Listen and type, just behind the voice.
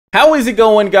How is it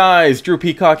going, guys? Drew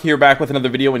Peacock here, back with another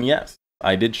video, and yes,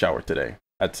 I did shower today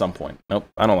at some point. Nope,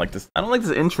 I don't like this. I don't like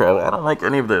this intro. I don't like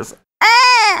any of this.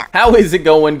 How is it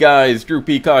going, guys? Drew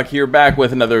Peacock here, back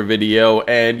with another video,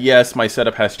 and yes, my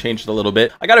setup has changed a little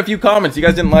bit. I got a few comments. You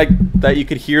guys didn't like that you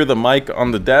could hear the mic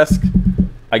on the desk.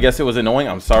 I guess it was annoying.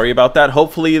 I'm sorry about that.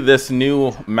 Hopefully this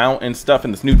new mount and stuff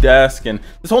and this new desk and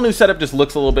this whole new setup just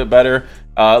looks a little bit better.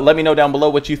 Let me know down below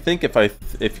what you think.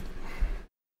 If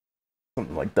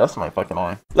something like dust in my fucking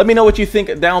eye. Let me know what you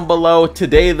think down below.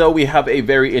 Today, though, we have a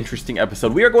very interesting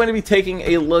episode. We are going to be taking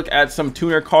a look at some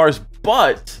tuner cars,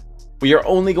 but we are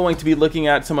only going to be looking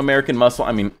at some American muscle.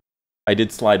 I mean, I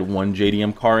did slide one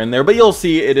JDM car in there, but you'll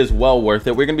see it is well worth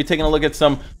it. We're going to be taking a look at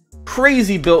some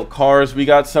crazy built cars. We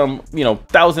got some,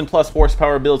 1,000+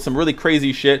 horsepower builds, some really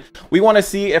crazy shit. We want to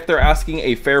see if they're asking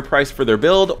a fair price for their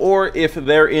build or if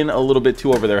they're in a little bit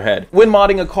too over their head. When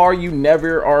modding a car, you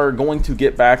never are going to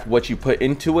get back what you put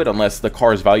into it unless the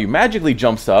car's value magically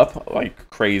jumps up like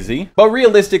crazy. But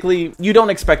realistically, you don't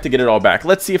expect to get it all back.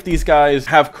 Let's see if these guys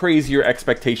have crazier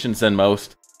expectations than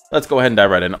most. Let's go ahead and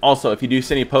dive right in. Also, if you do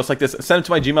send any posts like this, send it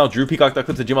to my Gmail,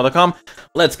 drewpeacock.clips@gmail.com.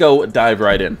 Let's go dive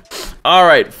right in. All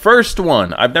right, first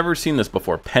one. I've never seen this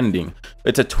before, pending.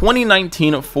 It's a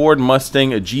 2019 Ford Mustang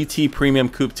GT Premium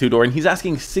Coupe 2-door, and he's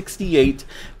asking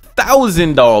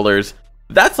 $68,000.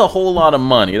 That's a whole lot of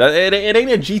money. It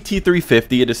ain't a GT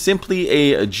 350. It is simply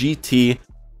a GT.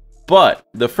 But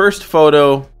the first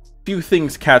photo, few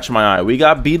things catch my eye. We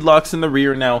got bead locks in the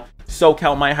rear now.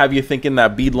 SoCal might have you thinking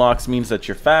that bead locks means that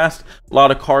you're fast. A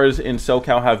lot of cars in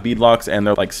SoCal have bead locks, and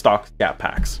they're like stock gap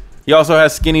packs. He also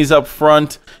has skinnies up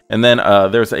front, and then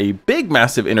there's a big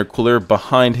massive intercooler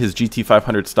behind his GT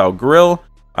 500 style grille.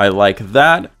 I like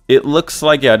that. It looks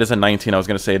like, yeah, it is a 19. I was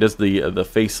gonna say it is the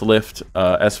facelift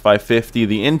S550.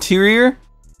 The interior,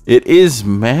 it is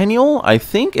manual. I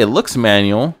think it looks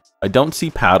manual. I don't see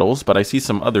paddles, but I see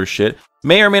some other shit.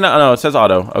 May or may not. No, it says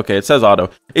auto. Okay, it says auto.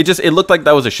 It looked like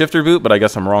that was a shifter boot, but I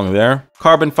guess I'm wrong there.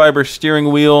 Carbon fiber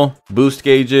steering wheel, boost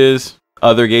gauges,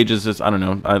 other gauges. I don't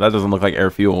know. That doesn't look like air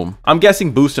fuel. I'm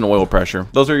guessing boost and oil pressure.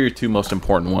 Those are your two most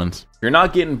important ones. If you're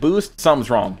not getting boost,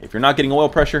 something's wrong. If you're not getting oil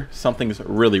pressure, something's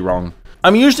really wrong.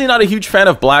 I'm usually not a huge fan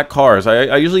of black cars.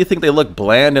 I usually think they look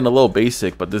bland and a little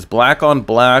basic, but this black on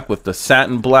black with the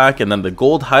satin black and then the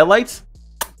gold highlights,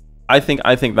 I think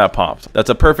that pops. That's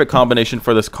a perfect combination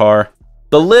for this car.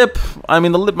 The lip, I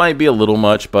mean, the lip might be a little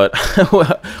much, but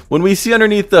when we see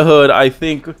underneath the hood, I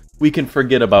think we can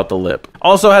forget about the lip.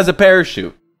 Also has a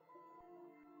parachute.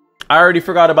 I already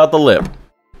forgot about the lip.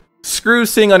 Screw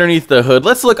sing underneath the hood.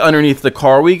 Let's look underneath the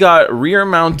car. We got rear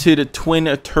mounted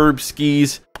twin turb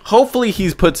skis. Hopefully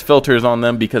he puts filters on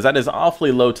them because that is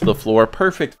awfully low to the floor.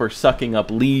 Perfect for sucking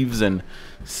up leaves and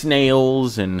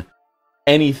snails and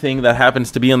anything that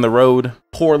happens to be on the road.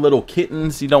 Poor little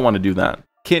kittens. You don't want to do that.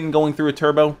 Kitten going through a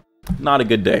turbo, not a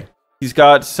good day. He's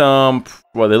got some,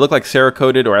 well, they look like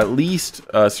Cerakoted or at least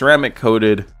ceramic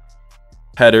coated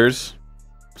headers.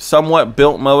 Somewhat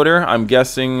built motor, I'm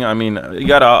guessing. I mean, you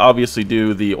gotta obviously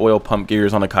do the oil pump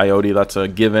gears on a Coyote. That's a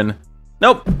given.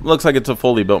 Nope, looks like it's a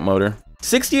fully built motor.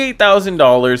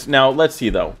 $68,000. Now, let's see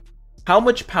though. How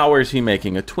much power is he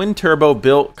making? A twin turbo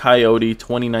built Coyote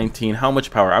 2019. How much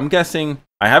power? I'm guessing,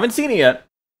 I haven't seen it yet,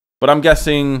 but I'm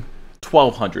guessing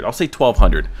 1,200. I'll say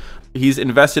 1,200. He's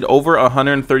invested over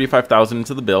 135,000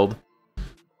 into the build.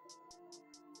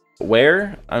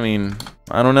 Where? I mean,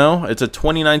 I don't know. It's a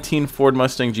 2019 Ford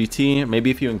Mustang GT. Maybe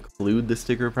if you include the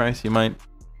sticker price, you might.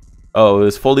 Oh, it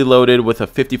was fully loaded with a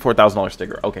 $54,000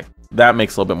 sticker. Okay, that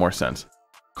makes a little bit more sense.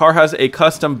 Car has a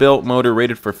custom built motor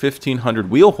rated for 1,500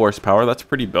 wheel horsepower. That's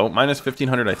pretty built. Minus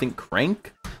 1,500, I think,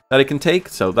 crank that it can take.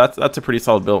 So that's a pretty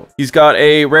solid build. He's got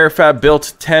a rare fab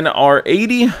built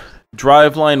 10R80.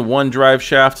 Driveline 1 drive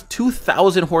shaft,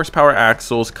 2,000 horsepower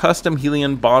axles, custom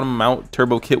Helion bottom mount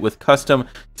turbo kit with custom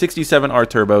 67R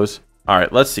turbos. All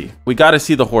right, let's see. We got to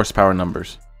see the horsepower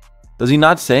numbers. Does he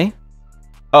not say?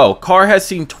 Oh, car has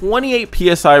seen 28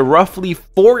 PSI, roughly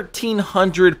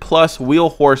 1,400 plus wheel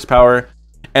horsepower,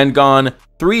 and gone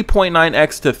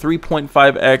 3.9x to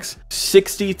 3.5x,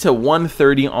 60 to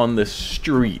 130 on the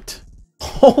street.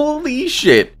 Holy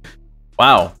shit.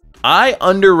 Wow. I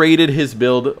underrated his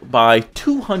build by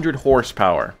 200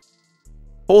 horsepower.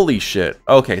 Holy shit.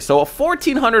 Okay, so a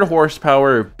 1,400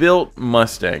 horsepower built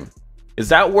Mustang. Is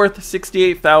that worth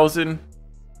 68,000?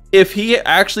 If he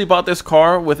actually bought this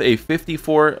car with a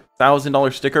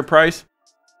 $54,000 sticker price,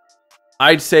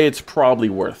 I'd say it's probably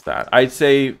worth that. I'd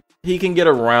say he can get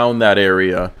around that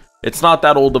area. It's not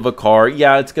that old of a car.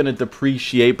 Yeah, it's going to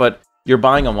depreciate, but you're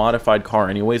buying a modified car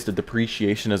anyways. The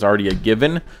depreciation is already a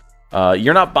given.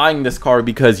 You're not buying this car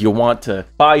because you want to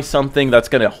buy something that's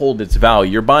going to hold its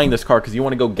value. You're buying this car because you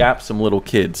want to go gap some little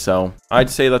kids. So I'd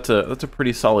say that's a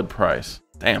pretty solid price.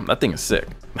 Damn, that thing is sick.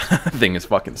 That thing is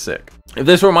fucking sick. If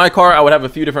this were my car, I would have a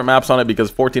few different maps on it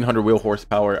because 1400 wheel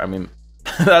horsepower. I mean,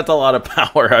 that's a lot of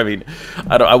power. I mean,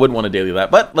 I wouldn't want to daily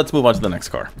that. But let's move on to the next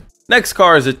car. Next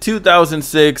car is a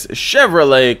 2006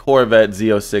 Chevrolet Corvette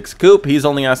Z06 Coupe. He's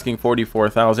only asking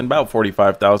 44,000, about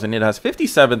 45,000. It has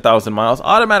 57,000 miles.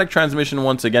 Automatic transmission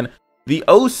once again. The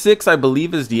 06, I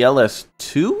believe, is the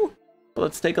LS2.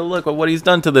 Let's take a look at what he's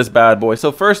done to this bad boy.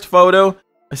 So first photo,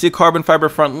 I see a carbon fiber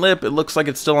front lip. It looks like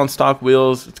it's still on stock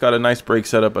wheels. It's got a nice brake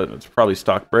setup, but it's probably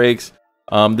stock brakes.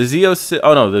 The Z06,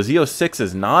 oh no, the Z06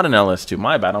 is not an LS2.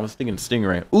 My bad, I was thinking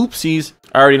Stingray. Oopsies.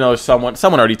 I already know someone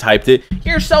already typed it.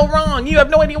 You're so wrong. You have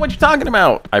no idea what you're talking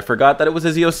about. I forgot that it was a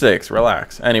Z06.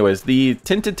 Relax. Anyways, the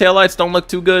tinted taillights don't look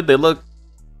too good. They look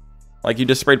like you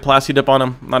just sprayed Plasti Dip on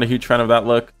them. Not a huge fan of that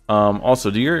look.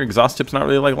 Also, do your exhaust tips not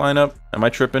really like line up? Am I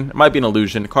tripping? It might be an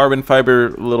illusion. Carbon fiber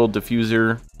little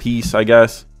diffuser piece, I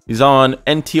guess. He's on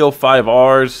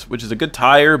NTO5Rs, which is a good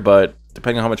tire, but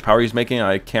depending on how much power he's making,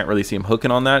 I can't really see him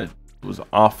hooking on that. It was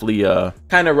awfully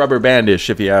kind of rubber bandish,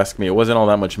 if you ask me. It wasn't all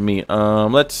that much meat.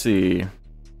 Let's see.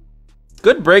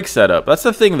 Good brake setup. That's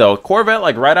the thing though. Corvette,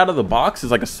 like right out of the box, is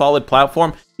like a solid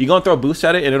platform. You go and throw a boost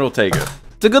at it and it'll take it.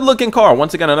 It's a good looking car.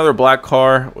 Once again, another black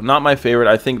car. Not my favorite.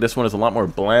 I think this one is a lot more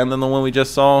bland than the one we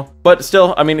just saw. But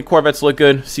still, I mean, the Corvettes look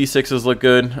good. C6s look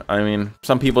good. I mean,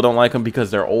 some people don't like them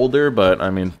because they're older, but I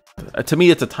mean, to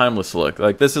me, it's a timeless look.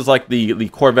 Like this is like the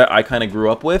Corvette I kind of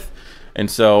grew up with. And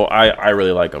so I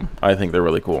really like them. I think they're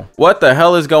really cool. What the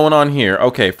hell is going on here?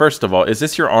 Okay, first of all, is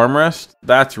this your armrest?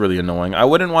 That's really annoying. I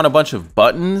wouldn't want a bunch of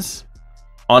buttons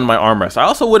on my armrest. I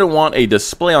also wouldn't want a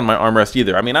display on my armrest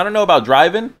either. I mean, I don't know about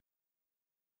driving.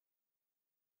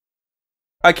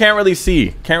 I can't really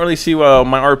see. Can't really see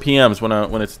my RPMs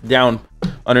when it's down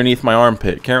underneath my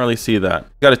armpit. Can't really see that.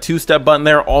 Got a two-step button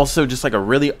there. Also, just like a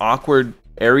really awkward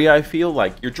area, I feel.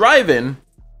 Like you're driving.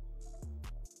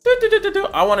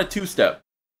 I want a two-step.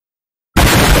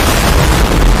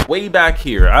 Way back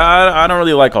here. I don't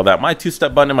really like all that. My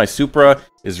two-step button in my Supra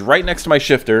is right next to my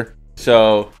shifter.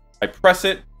 So I press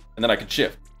it and then I can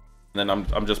shift. And then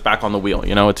I'm just back on the wheel.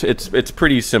 You know, it's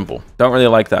pretty simple. Don't really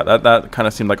like that. That kind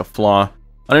of seemed like a flaw.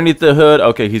 Underneath the hood,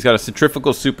 okay, he's got a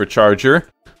centrifugal supercharger.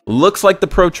 Looks like the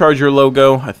ProCharger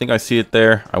logo. I think I see it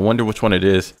there. I wonder which one it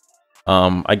is.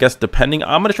 I guess depending,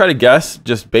 I'm gonna try to guess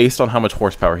just based on how much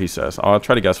horsepower he says. I'll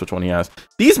try to guess which one he has.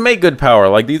 These make good power,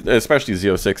 like these, especially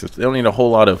Z06s. They don't need a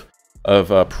whole lot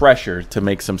of pressure to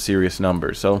make some serious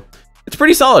numbers. So it's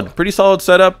pretty solid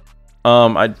setup.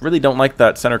 I really don't like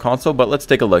that center console, but let's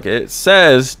take a look. It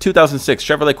says 2006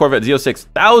 Chevrolet Corvette Z06,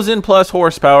 1,000+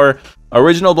 horsepower,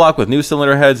 original block with new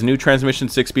cylinder heads, new transmission,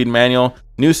 6-speed manual,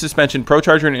 new suspension,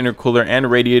 ProCharger and intercooler, and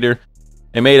radiator.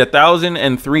 It made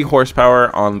 1,003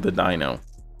 horsepower on the dyno.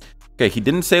 Okay, he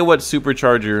didn't say what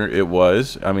supercharger it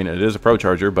was. I mean, it is a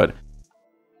ProCharger, but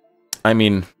I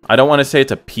mean, I don't want to say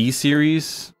it's a P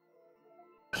series.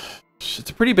 It's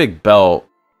a pretty big belt.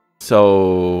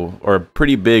 So, or a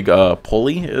pretty big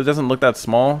pulley. It doesn't look that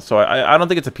small. So I don't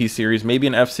think it's a P series. Maybe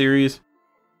an F series.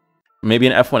 Maybe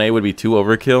an F1A would be too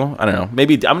overkill. I don't know.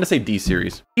 Maybe I'm gonna say D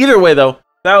series. Either way though,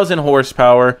 1,000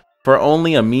 horsepower for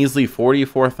only a measly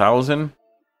 44,000.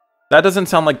 That doesn't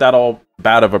sound like that all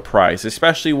bad of a price,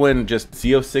 especially when just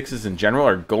Z06s in general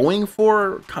are going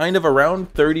for kind of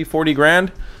around 30-40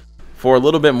 grand. For a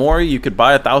little bit more, you could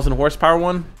buy a 1,000 horsepower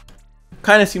one.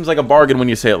 Kind of seems like a bargain when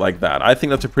you say it like that. I think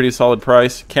that's a pretty solid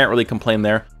price. Can't really complain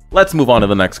there. Let's move on to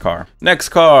the next car. Next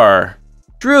car.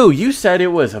 Drew, you said it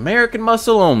was American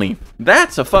muscle only.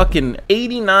 That's a fucking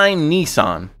 89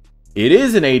 Nissan. It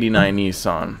is an 89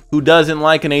 Nissan. Who doesn't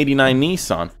like an 89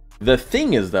 Nissan? The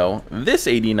thing is though, this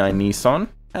 89 Nissan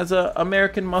has a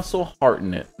American muscle heart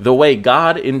in it. The way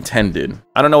God intended.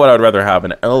 I don't know what I would rather have,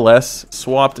 an LS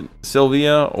swapped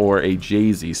Silvia or a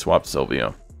JZ swapped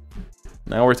Silvia.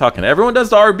 Now we're talking. Everyone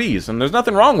does the RBs, and there's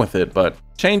nothing wrong with it, but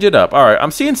change it up. All right,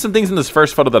 I'm seeing some things in this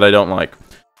first photo that I don't like.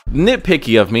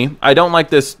 Nitpicky of me. I don't like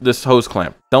this hose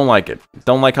clamp. Don't like it.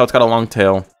 Don't like how it's got a long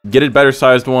tail. Get a better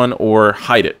sized one or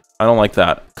hide it. I don't like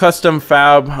that. Custom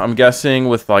fab, I'm guessing,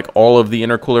 with like all of the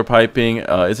intercooler piping.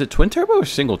 Is it twin turbo or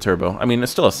single turbo? I mean,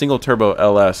 it's still a single turbo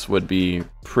LS would be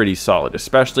pretty solid,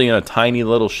 especially in a tiny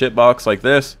little shit box like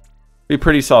this. Be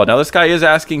pretty solid. Now this guy is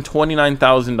asking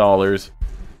 $29,000.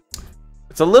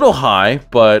 It's a little high,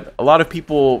 but a lot of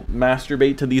people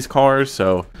masturbate to these cars,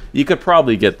 so you could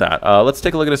probably get that. Let's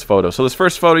take a look at this photo. So this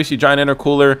first photo, you see giant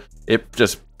intercooler. It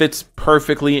just fits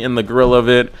perfectly in the grill of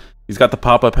it. He's got the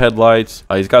pop-up headlights.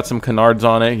 He's got some canards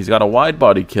on it. He's got a wide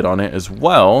body kit on it as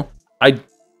well. I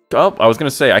was gonna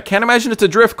say, I can't imagine it's a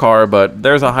drift car, but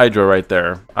there's a hydro right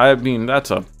there. I mean, that's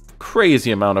a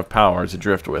crazy amount of power to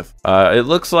drift with. It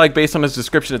looks like, based on his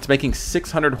description, it's making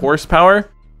 600 horsepower,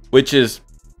 which is,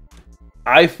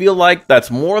 I feel like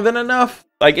that's more than enough.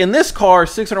 Like in this car,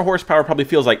 600 horsepower probably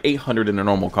feels like 800 in a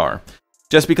normal car,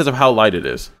 just because of how light it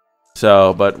is.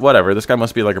 So, but whatever. This guy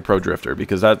must be like a pro drifter,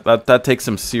 because that takes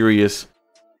some serious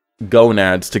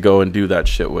gonads to go and do that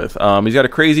shit with. He's got a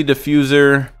crazy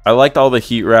diffuser. I liked all the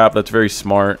heat wrap. That's very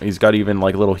smart. He's got even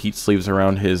like little heat sleeves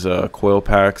around his coil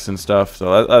packs and stuff.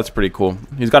 So that's pretty cool.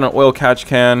 He's got an oil catch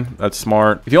can. That's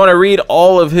smart. If you want to read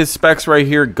all of his specs right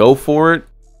here, go for it.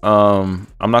 I'm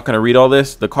not going to read all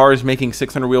this. The car is making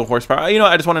 600 wheel horsepower. You know,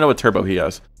 I just want to know what turbo he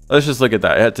has. Let's just look at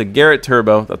that. It's a Garrett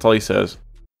turbo. That's all he says.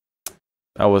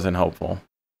 That wasn't helpful.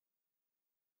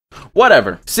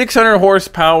 Whatever. 600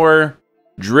 horsepower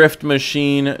drift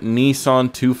machine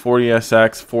Nissan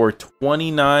 240SX for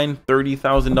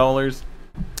 $30,000.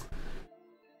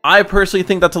 I personally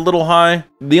think that's a little high.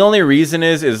 The only reason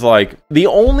is like, the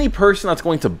only person that's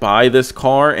going to buy this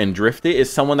car and drift it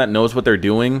is someone that knows what they're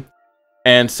doing.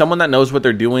 And someone that knows what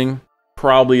they're doing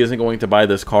probably isn't going to buy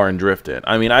this car and drift it.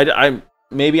 I mean, I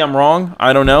maybe I'm wrong.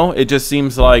 I don't know. It just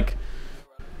seems like,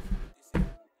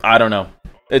 I don't know.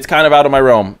 It's kind of out of my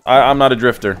realm. I'm not a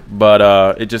drifter,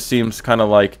 but it just seems kind of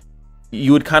like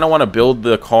you would kind of want to build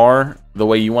the car the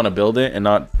way you want to build it and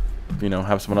not, you know,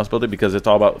 have someone else build it, because it's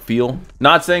all about feel.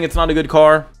 Not saying it's not a good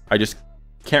car. I just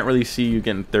can't really see you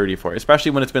getting 30 for it,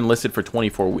 especially when it's been listed for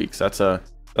 24 weeks. That's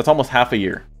almost half a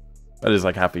year. That is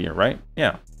like half a year, right?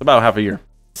 Yeah, it's about half a year.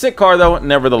 Sick car though,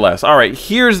 nevertheless. All right,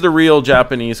 here's the real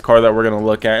Japanese car that we're gonna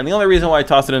look at. And the only reason why I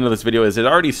tossed it into this video is it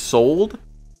already sold.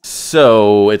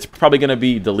 So it's probably going to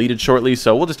be deleted shortly.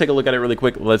 So we'll just take a look at it really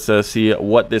quick. Let's see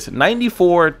what this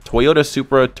 94 Toyota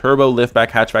Supra turbo liftback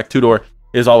hatchback two-door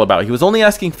is all about. He was only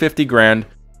asking 50 grand.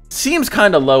 Seems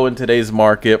kind of low in today's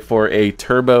market for a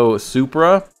turbo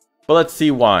Supra, but let's see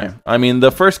why. I mean,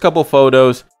 the first couple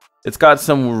photos, it's got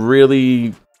some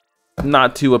really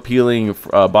not too appealing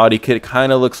body kit. It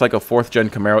kind of looks like a 4th gen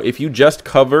Camaro. If you just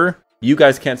cover, you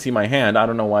guys can't see my hand. I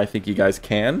don't know why I think you guys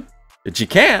can, but you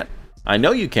can't. I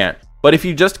know you can't, but if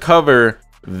you just cover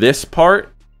this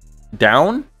part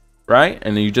down, right,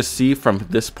 and then you just see from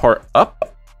this part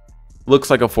up,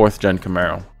 looks like a 4th gen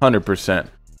Camaro, 100%.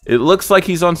 It looks like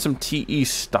he's on some TE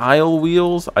style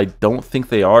wheels. I don't think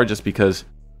they are, just because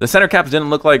the center caps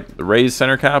didn't look like raised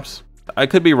center caps. I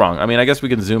could be wrong. I mean, I guess we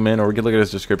can zoom in, or we can look at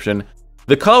his description.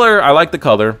 The color, I like the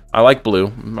color. I like blue.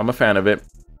 I'm a fan of it,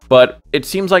 but it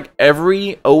seems like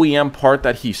every OEM part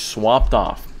that he swapped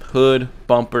off, hood,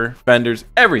 bumper, fenders,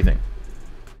 everything,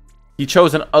 he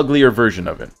chose an uglier version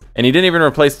of it. And he didn't even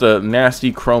replace the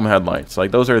nasty chrome headlights.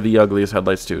 Like, those are the ugliest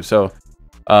headlights too. So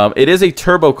it is a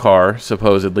turbo car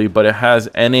supposedly, but it has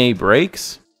NA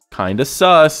brakes. Kind of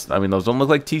sus. I mean, those don't look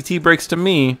like TT brakes to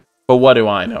me, but what do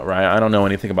I know, right? I don't know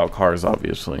anything about cars,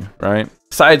 obviously, right?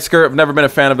 Side skirt, I've never been a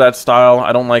fan of that style.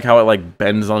 I don't like how it like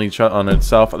bends on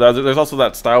itself. There's also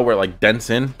that style where it like dents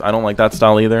in. I don't like that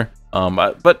style either.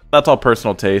 But that's all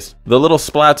personal taste. The little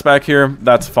splats back here,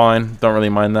 that's fine. Don't really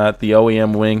mind that. The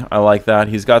OEM wing, I like that.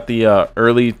 He's got the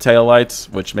early taillights,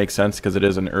 which makes sense because it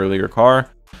is an earlier car.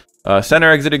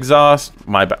 Center exit exhaust,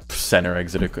 center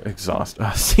exit exhaust,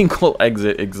 single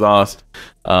exit exhaust.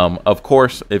 Of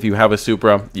course, if you have a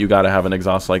Supra, you got to have an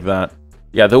exhaust like that.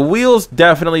 Yeah, the wheels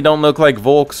definitely don't look like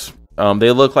Volks.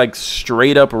 They look like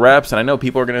straight up reps. And I know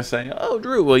people are going to say, oh,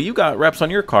 Drew, well, you got reps on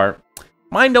your car.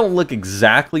 Mine don't look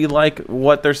exactly like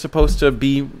what they're supposed to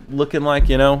be looking like,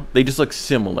 you know? They just look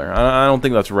similar. I don't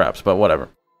think that's reps, but whatever.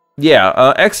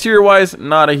 Yeah, exterior-wise,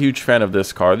 not a huge fan of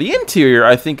this car. The interior,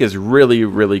 I think, is really,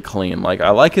 really clean. Like,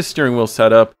 I like his steering wheel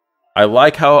setup. I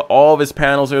like how all of his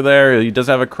panels are there. He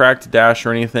doesn't have a cracked dash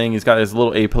or anything. He's got his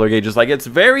little A-pillar gauges. Like, it's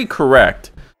very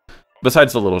correct.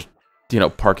 Besides the little, you know,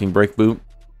 parking brake boot.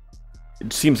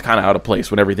 It seems kind of out of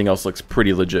place when everything else looks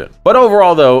pretty legit. But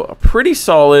overall, though, pretty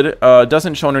solid.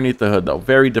 Doesn't show underneath the hood, though.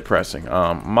 Very depressing.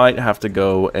 Might have to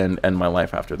go and end my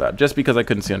life after that, just because I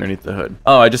couldn't see underneath the hood.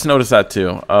 Oh, I just noticed that,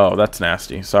 too. Oh, that's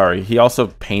nasty. Sorry. He also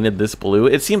painted this blue.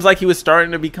 It seems like he was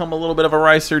starting to become a little bit of a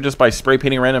ricer just by spray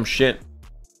painting random shit.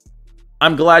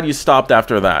 I'm glad you stopped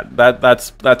after that.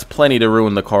 That's plenty to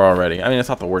ruin the car already. I mean, it's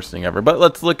not the worst thing ever, but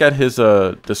let's look at his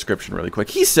description really quick.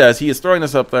 He says he is throwing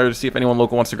this up there to see if anyone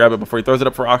local wants to grab it before he throws it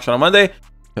up for auction on Monday.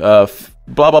 Blah,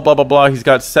 blah, blah, blah, blah. He's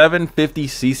got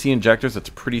 750cc injectors. That's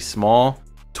pretty small.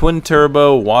 Twin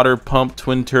turbo, water pump,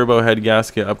 twin turbo head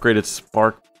gasket, upgraded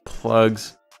spark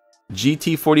plugs,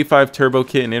 GT45 turbo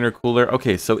kit and intercooler.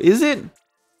 Okay, so is it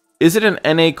Is it an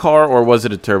NA car or was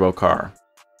it a turbo car?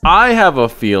 I have a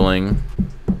feeling,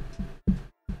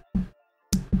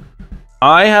 and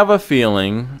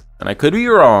I could be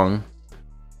wrong,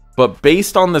 but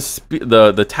based on the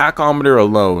tachometer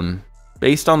alone,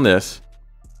 based on this,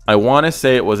 I want to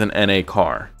say it was an NA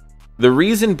car. The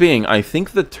reason being, I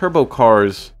think the turbo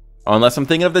cars, unless I'm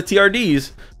thinking of the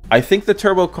TRDs, I think the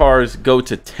turbo cars go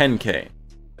to 10K.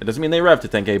 It doesn't mean they rev to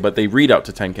 10K, but they read out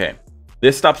to 10K.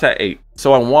 This stops at 8.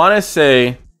 So I want to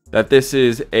say that this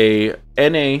is a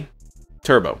NA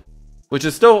turbo, which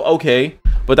is still okay,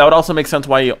 but that would also make sense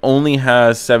why he only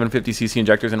has 750cc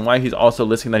injectors and why he's also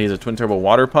listing that he's a twin turbo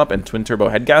water pump and twin turbo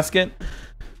head gasket.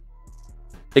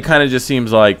 It kind of just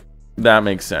seems like that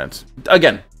makes sense.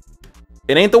 Again,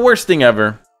 it ain't the worst thing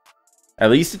ever.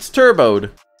 At least it's turboed,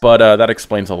 but that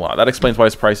explains a lot. That explains why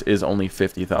his price is only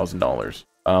 $50,000.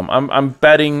 I'm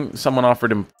betting someone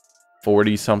offered him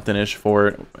 40 something ish for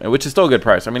it, which is still a good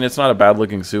price. I mean, it's not a bad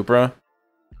looking Supra.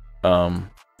 I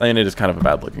mean, it is kind of a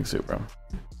bad looking Supra.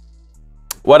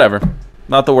 Whatever,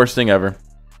 not the worst thing ever.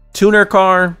 Tuner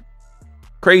car,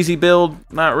 crazy build,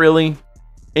 not really.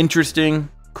 Interesting,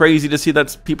 crazy to see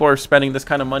that people are spending this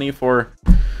kind of money for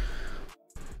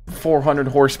 400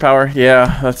 horsepower.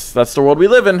 Yeah, that's the world we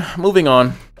live in. Moving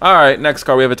on. All right, next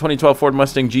car, we have a 2012 Ford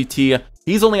Mustang GT.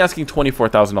 He's only asking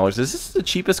 $24,000. Is this the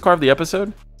cheapest car of the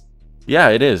episode? Yeah,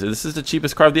 it is. This is the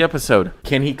cheapest car of the episode.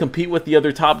 Can he compete with the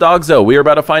other top dogs, though? We are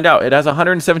about to find out. It has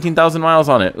 117,000 miles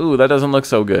on it. Ooh, that doesn't look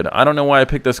so good. I don't know why I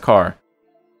picked this car.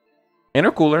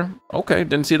 Intercooler. Okay,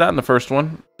 didn't see that in the first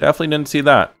one. Definitely didn't see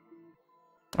that.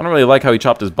 I don't really like how he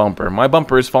chopped his bumper. My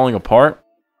bumper is falling apart.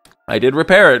 I did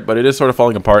repair it, but it is sort of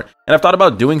falling apart. And I've thought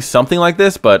about doing something like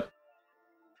this, but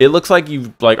it looks like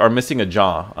you are missing a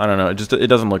jaw. I don't know. It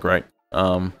doesn't look right.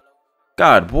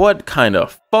 God, what kind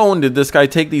of phone did this guy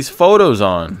take these photos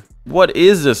on? What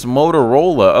is this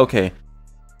Motorola? Okay.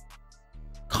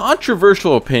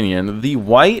 Controversial opinion. The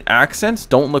white accents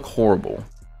don't look horrible.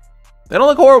 They don't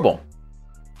look horrible.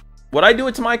 Would I do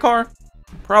it to my car?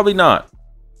 Probably not.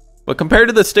 But compared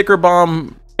to the sticker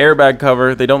bomb airbag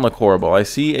cover, they don't look horrible. I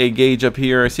see a gauge up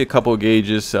here. I see a couple of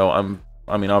gauges. So I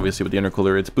mean, obviously with the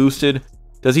intercooler, it's boosted.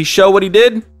 Does he show what he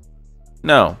did?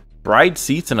 No. Bride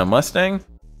seats in a Mustang?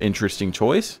 Interesting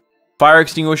choice. Fire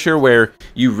extinguisher where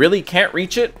you really can't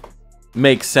reach it?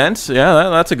 Makes sense. Yeah,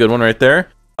 that's a good one right there.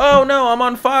 Oh no, I'm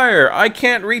on fire. I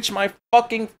can't reach my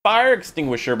fucking fire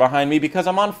extinguisher behind me because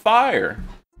I'm on fire.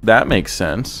 That makes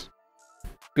sense.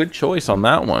 Good choice on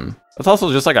that one. That's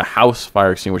also just like a house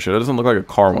fire extinguisher. That doesn't look like a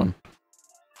car one.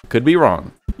 Could be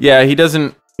wrong. Yeah, he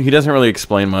doesn't really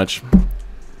explain much.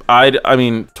 I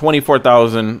mean,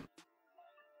 24,000.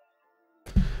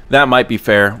 That might be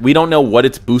fair. We don't know what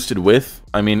it's boosted with.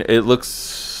 I mean, it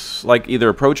looks like either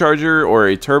a Pro Charger or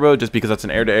a turbo, just because that's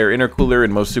an air-to-air intercooler,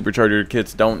 and most supercharger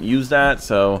kits don't use that.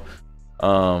 So,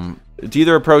 it's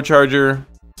either a Pro Charger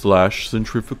 /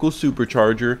 centrifugal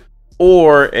supercharger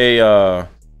or a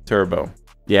turbo.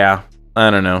 Yeah, I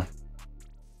don't know.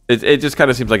 It just kind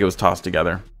of seems like it was tossed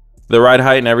together. The ride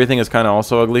height and everything is kind of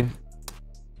also ugly.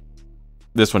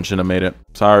 This one shouldn't have made it.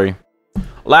 Sorry.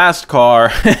 Last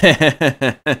car.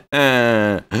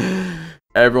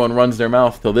 Everyone runs their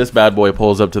mouth till this bad boy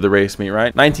pulls up to the race meet,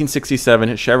 right? 1967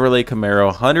 Chevrolet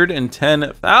Camaro,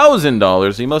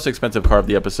 $110,000, the most expensive car of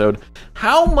the episode.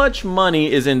 How much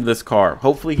money is in this car?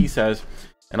 Hopefully he says.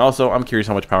 And also, I'm curious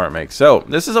how much power it makes. So,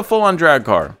 this is a full-on drag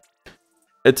car.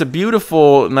 It's a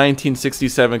beautiful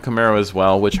 1967 Camaro as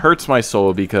well, which hurts my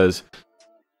soul because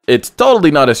it's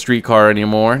totally not a street car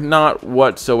anymore, not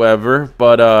whatsoever,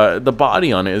 but the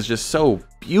body on it is just so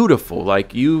beautiful.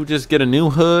 Like, you just get a new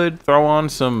hood, throw on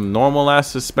some normal ass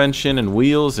suspension and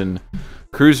wheels, and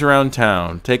cruise around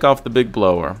town. Take off the big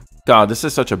blower. God, this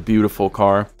is such a beautiful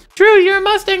car. Drew, you're a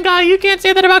Mustang guy. You can't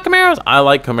say that about Camaros. I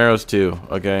like Camaros too,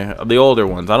 okay? The older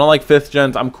ones. I don't like 5th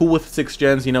gens. I'm cool with 6th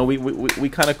gens. You know, we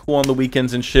kind of cool on the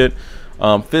weekends and shit.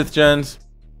 5th gens,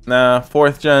 nah.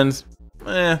 4th gens,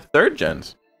 3rd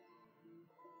gens.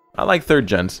 I like 3rd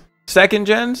gens. 2nd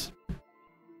gens?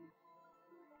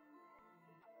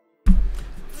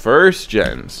 1st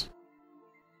gens.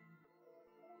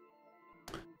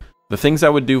 The things I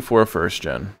would do for a 1st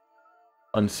gen.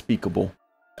 Unspeakable.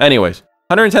 Anyways,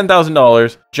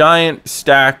 $110,000. Giant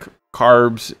stack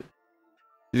carbs.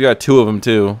 He's got 2 of them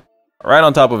too. Right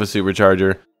on top of a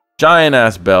supercharger. Giant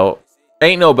ass belt.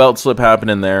 Ain't no belt slip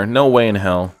happening there. No way in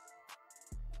hell.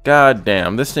 God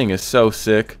damn, this thing is so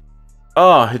sick.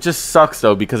 Oh, it just sucks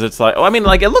though, because it's like, oh, I mean,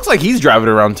 like, it looks like he's driving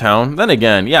around town. Then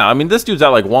again, yeah, I mean, this dude's at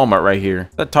like Walmart right here.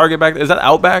 Is that Target back? Is that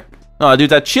Outback? No, dude,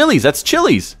 that's Chili's. That's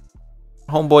Chili's.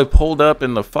 Homeboy pulled up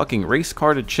in the fucking race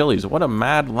car to Chili's. What a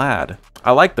mad lad.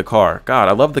 I like the car. God,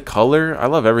 I love the color. I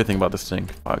love everything about this thing.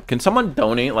 Can someone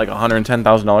donate like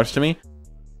 $110,000 to me?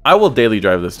 I will daily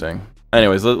drive this thing.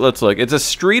 Anyways, let's look. It's a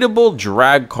streetable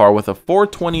drag car with a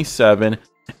 427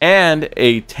 and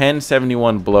a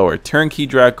 1071 blower. Turnkey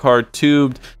drag car,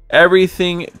 tubed,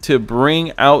 everything to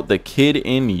bring out the kid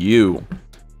in you.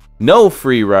 No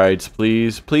free rides,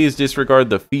 please. Please disregard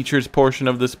the features portion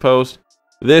of this post.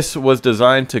 This was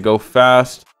designed to go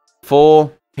fast.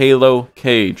 Full halo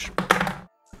cage.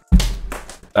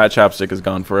 That chapstick is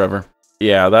gone forever.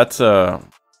 Yeah, that's a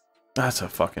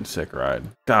fucking sick ride.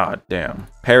 God damn.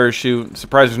 Parachute.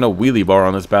 Surprised there's no wheelie bar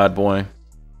on this bad boy.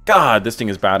 God, this thing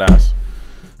is badass.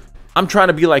 I'm trying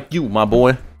to be like you, my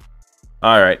boy.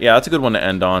 Alright, yeah, that's a good one to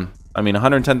end on. I mean,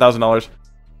 $110,000.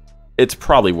 It's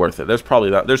probably worth it. There's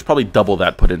probably double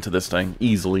that put into this thing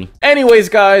easily. Anyways,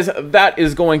 guys, that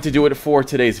is going to do it for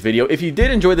today's video. If you did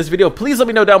enjoy this video, please let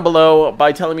me know down below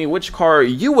by telling me which car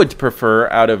you would prefer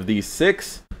out of these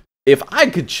 6. If I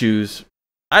could choose,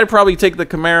 I'd probably take the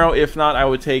Camaro. If not, I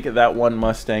would take that one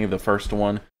Mustang, the first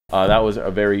one. That was a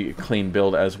very clean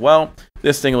build as well.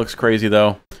 This thing looks crazy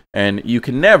though, and you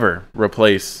can never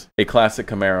replace a classic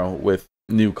Camaro with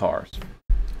new cars.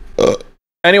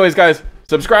 Anyways, guys,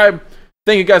 subscribe.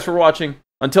 Thank you guys for watching.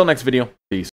 Until next video, peace.